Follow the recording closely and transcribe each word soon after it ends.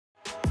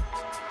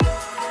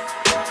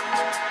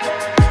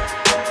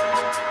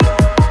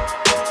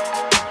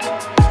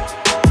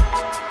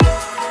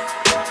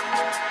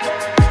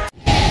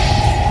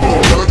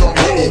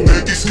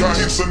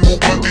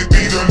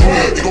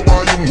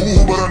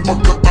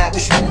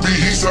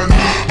bihisan.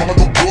 Mga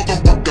dugyot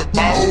ang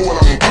pagkatao,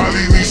 walang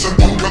kalinisan.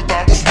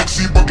 Pagkatapos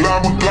magsipag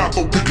lamang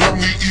plato, biglang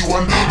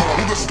iiwan. Mga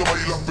hugas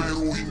kamay lang pero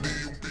hindi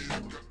yung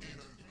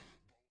pinagkainan.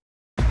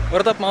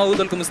 What up mga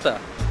udol, kumusta?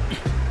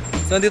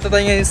 So nandito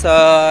tayo ngayon sa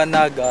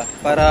Naga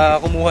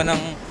para kumuha ng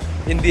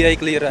NBI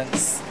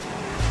clearance.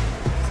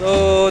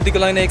 So di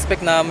ko lang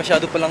na-expect na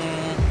masyado palang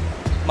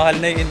mahal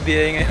na yung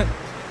NBI ngayon.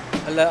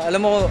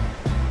 Alam mo,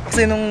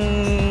 kasi nung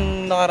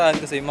nakaraan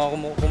kasi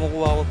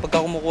pagka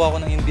kumukuha ko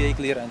ng NBI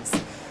clearance,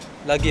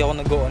 lagi ako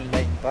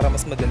nag-go-online para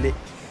mas madali.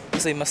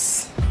 Kasi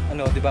mas,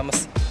 di ba,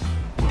 mas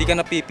hindi ka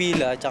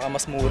napipila, tsaka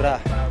mas mura.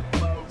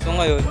 So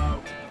ngayon,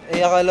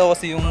 akala ko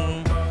kasi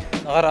yung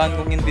nakaraan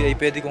kong NBI,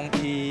 pwede kong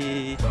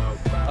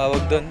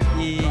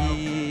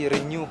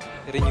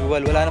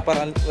renewal. Wala na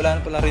palang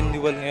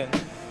renewal ngayon.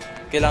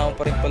 Kailangan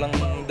pa rin palang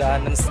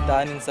daanin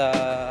sa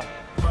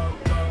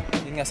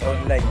sa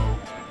online.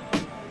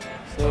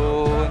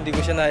 So hindi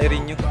ko siya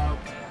na-renew.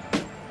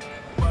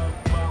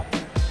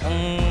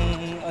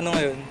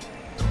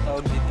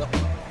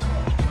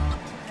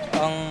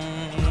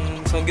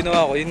 Ang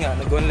ginawa ko, yun nga,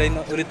 nag-online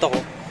ulit ako.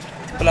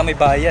 Wala, may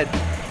bayad.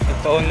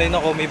 Nagpa-online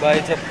ako, may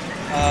bayad sa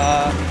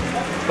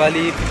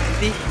bali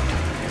 50.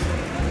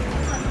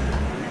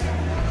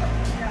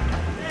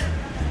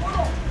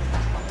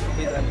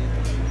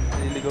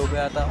 Nililigaw ba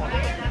yata ako?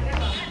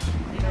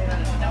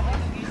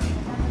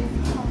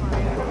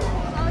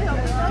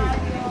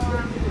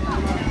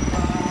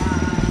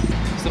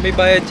 So may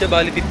bayad siya,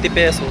 bali 50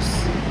 pesos.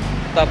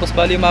 Tapos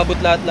bali umabot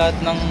lahat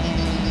ng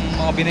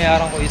mga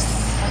binayaran ko is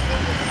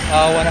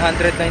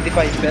 195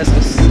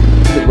 pesos.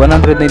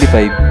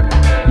 195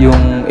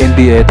 yung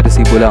NBI at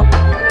resibo lang,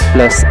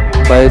 plus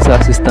bayad sa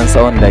assistance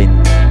sa online,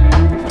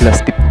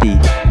 plus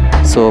 50.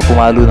 So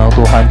pumalo ng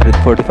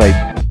 245.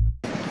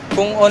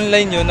 Kung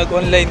online yun,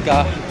 nag-online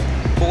ka,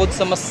 bukod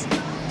sa mas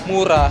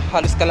mura,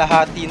 halos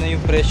kalahati na yung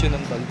presyo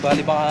nun.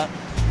 Bali baka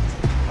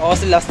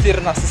kasi last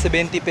year nasa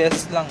 70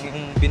 pesos lang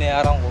yung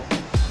binayaran ko.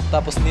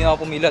 Tapos hindi na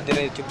ako pumila,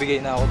 diretso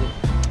bigay na ako dun.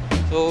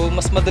 So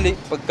mas madali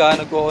pagka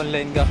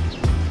nag-online ka.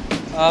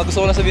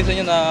 Gusto ko lang sabihin sa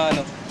inyo na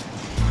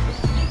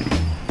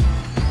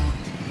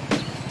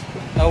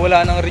na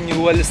wala nang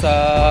renewal sa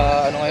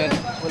ngayon.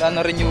 Wala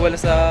nang renewal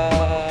sa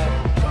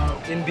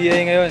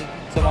NBI ngayon.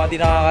 So mga di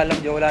nakakalam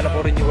dyan, wala na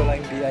po renewal ng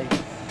NBI.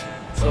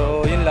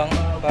 So yun lang,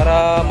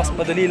 para mas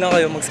madali lang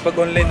kayo,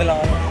 magsipag-online na lang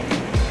ako.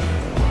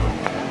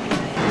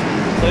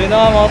 So yun na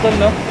nga mga tol,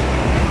 no?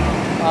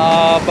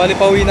 Bali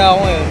pauwi na ako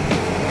ngayon.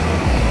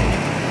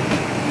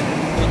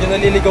 Medyo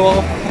naliligaw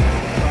ako.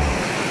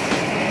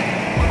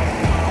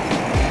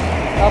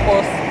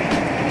 Tapos,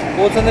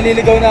 bukod sa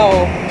naliligaw na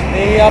ako,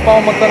 nahihiya pa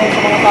akong magtanong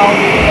sa mga tao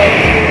dito dahil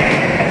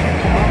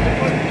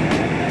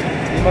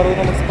hindi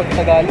marunong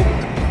magsipag-Tagalog.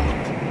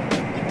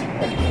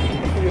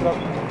 Hirap.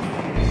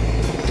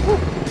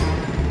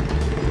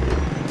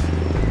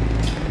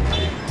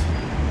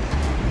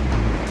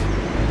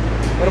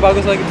 Pero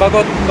bago tayo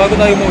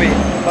umuwi,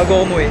 bago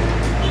ako umuwi,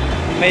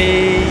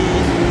 may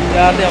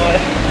ate ako,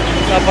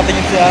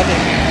 napatingin si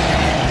ate.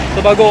 So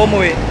bago ako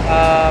umuwi,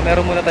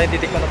 meron muna tayong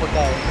titikman na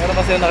pagkain. Meron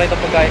kasi yung nakita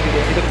pagkain dito,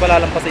 hindi ko pa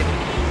lalampasin.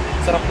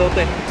 Sarap daw ito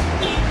eh.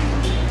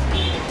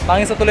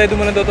 Tanging sa Toledo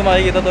mo lang daw ito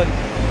makikita doon.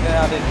 Tignan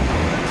natin.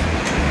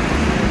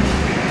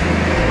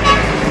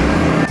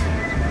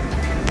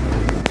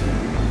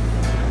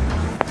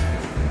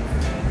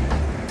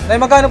 Nay,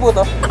 magkano po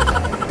to?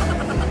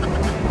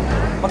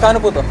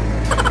 Magkano po to?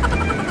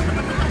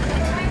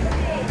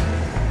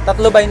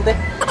 3.20.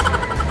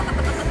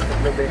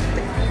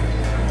 3.20.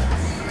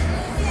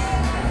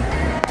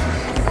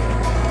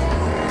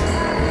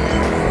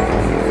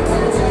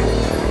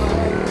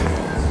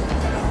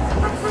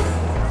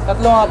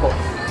 Tatlo nga po.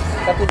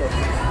 Tatlo.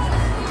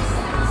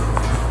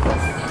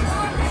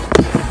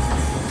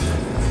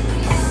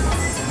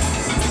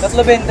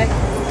 3.20.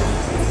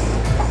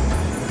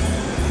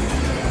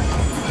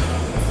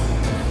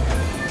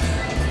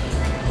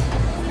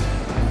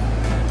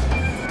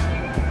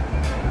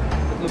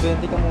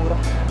 Ka mura.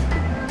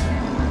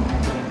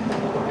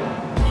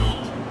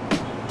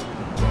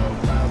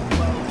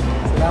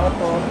 Salamat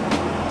po.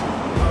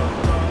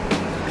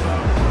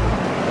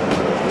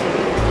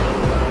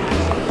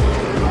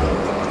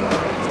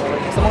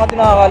 Sa mga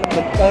tinakakalam,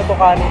 ano to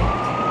kanin?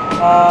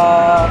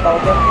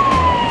 Tawag yan.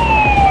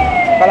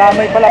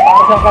 Kalamay pala,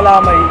 para siyang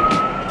kalamay.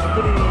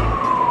 Actually,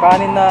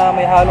 kanin na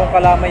may halong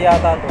kalamay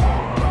yata to.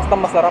 Basta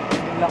masarap,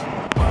 yun lang.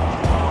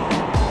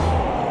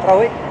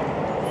 Rawi.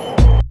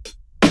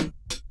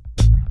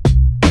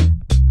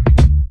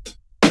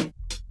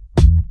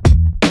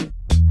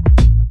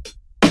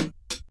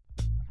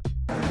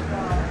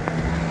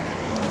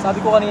 Sabi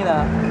ko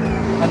kanina,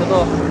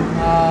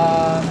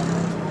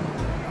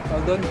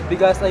 doon,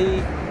 bigas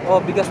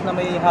na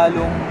may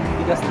halong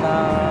bigas na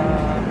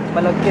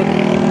malagkit.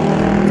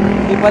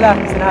 Hindi pala,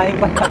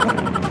 sinaing pala.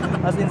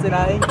 As in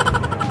sinaing.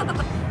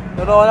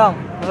 Pero lang,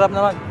 masarap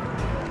naman.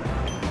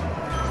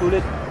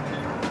 Sulit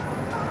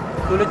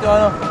yung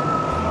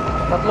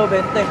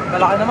 3.20.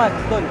 Malaki naman,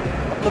 tol.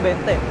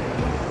 3.20.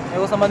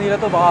 Ewan sa Manila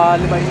to, baka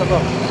 5 isa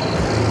to.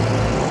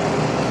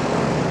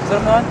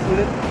 Sarap naman,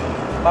 sulit.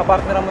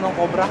 Papartneran mo ng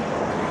cobra.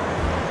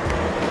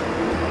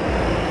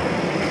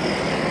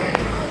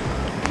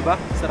 Diba?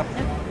 Sarap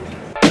niya.